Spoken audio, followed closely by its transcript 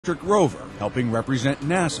Electric Rover, helping represent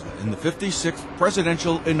NASA in the 56th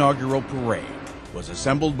Presidential Inaugural Parade, was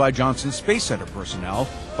assembled by Johnson Space Center personnel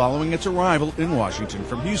following its arrival in Washington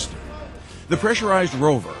from Houston. The pressurized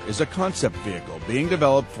rover is a concept vehicle being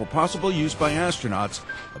developed for possible use by astronauts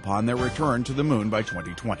upon their return to the moon by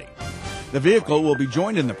 2020. The vehicle will be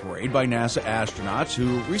joined in the parade by NASA astronauts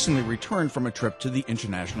who recently returned from a trip to the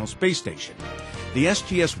International Space Station. The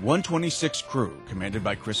STS-126 crew, commanded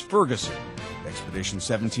by Chris Ferguson, Expedition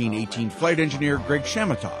 1718 flight engineer Greg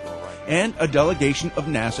Shamatov, and a delegation of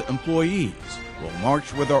NASA employees, will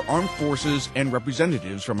march with our armed forces and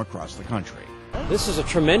representatives from across the country. This is a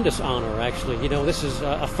tremendous honor, actually. You know, this is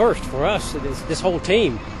a first for us, this whole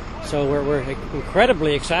team. So we're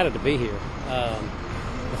incredibly excited to be here.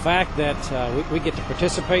 The fact that we get to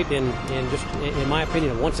participate in just, in my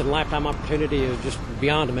opinion, a once-in-a-lifetime opportunity is just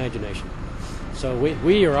beyond imagination. So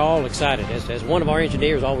we are all excited. As one of our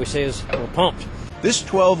engineers always says, we're pumped. This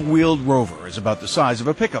 12-wheeled rover is about the size of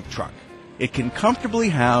a pickup truck. It can comfortably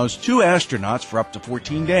house 2 astronauts for up to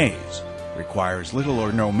 14 days, requires little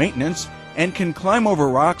or no maintenance, and can climb over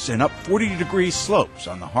rocks and up 40-degree slopes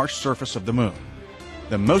on the harsh surface of the moon.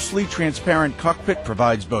 The mostly transparent cockpit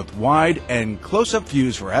provides both wide and close-up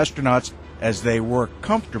views for astronauts as they work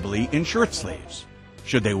comfortably in shirt sleeves.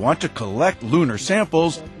 Should they want to collect lunar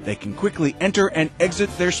samples, they can quickly enter and exit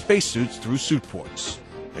their spacesuits through suit ports.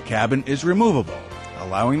 The cabin is removable,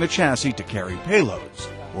 allowing the chassis to carry payloads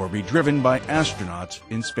or be driven by astronauts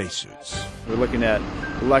in spacesuits. We're looking at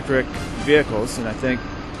electric vehicles, and I think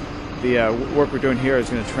the work we're doing here is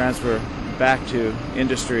going to transfer back to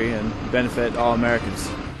industry and benefit all Americans.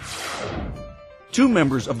 2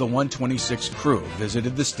 members of the 126 crew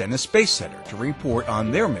visited the Stennis Space Center to report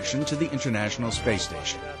on their mission to the International Space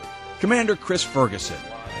Station. Commander Chris Ferguson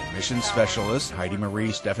and Mission Specialist Heidi Marie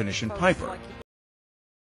Stefanition Piper